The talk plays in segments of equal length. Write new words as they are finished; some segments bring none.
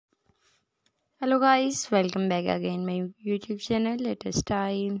Hello guys, welcome back again my YouTube channel. Let us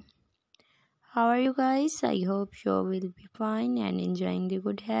time. How are you guys? I hope you all will be fine and enjoying the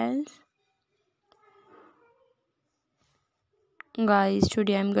good health. Guys,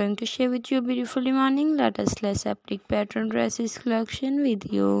 today I'm going to share with you a beautiful morning. Let us let's applique pattern dresses collection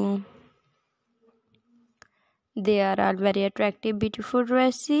with you. They are all very attractive, beautiful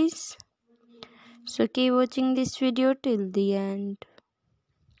dresses. So keep watching this video till the end.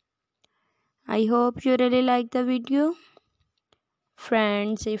 I hope you really like the video.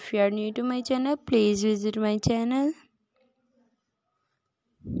 Friends, if you are new to my channel, please visit my channel.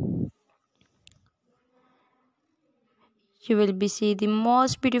 You will be see the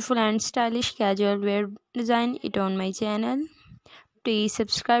most beautiful and stylish casual wear design it on my channel. Please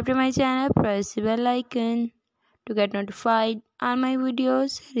subscribe to my channel, press the bell icon to get notified all my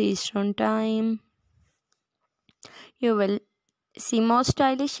videos reached on time. You will see more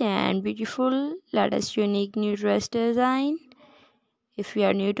stylish and beautiful latest unique new dress design. If you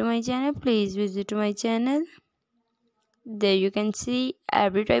are new to my channel, please visit my channel. There you can see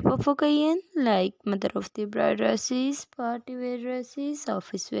every type of occasion like mother of the bride dresses, party wear dresses,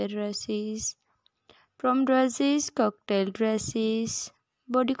 office wear dresses, prom dresses, cocktail dresses,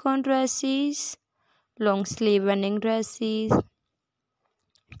 bodycon dresses, long sleeve wedding dresses,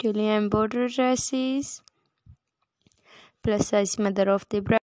 tulip embroidery dresses, plus size mother of the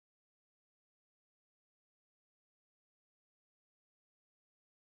bride.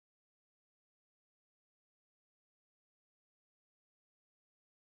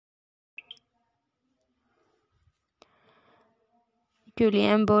 Tulip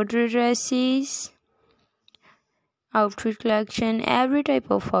embroidery dresses, outfit collection, every type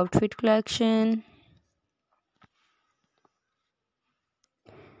of outfit collection.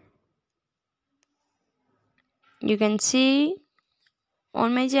 You can see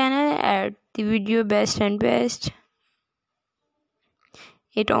on my channel at the video best and best.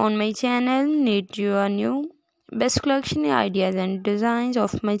 It on my channel need you a new best collection ideas and designs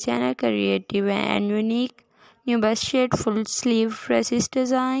of my channel creative and unique new best shade full sleeve dresses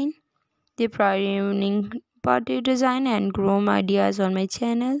design, the prior evening party design and groom ideas on my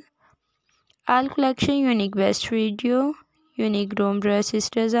channel. All collection unique best video, unique groom dresses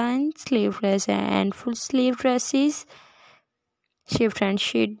design, sleeveless and full sleeve dresses, shift and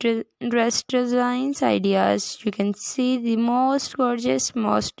sheet dress designs ideas. You can see the most gorgeous,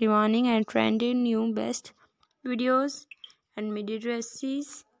 most demanding and trendy new best videos and midi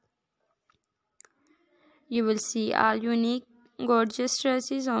dresses. You will see all unique gorgeous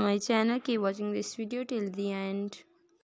dresses on my channel. Keep watching this video till the end.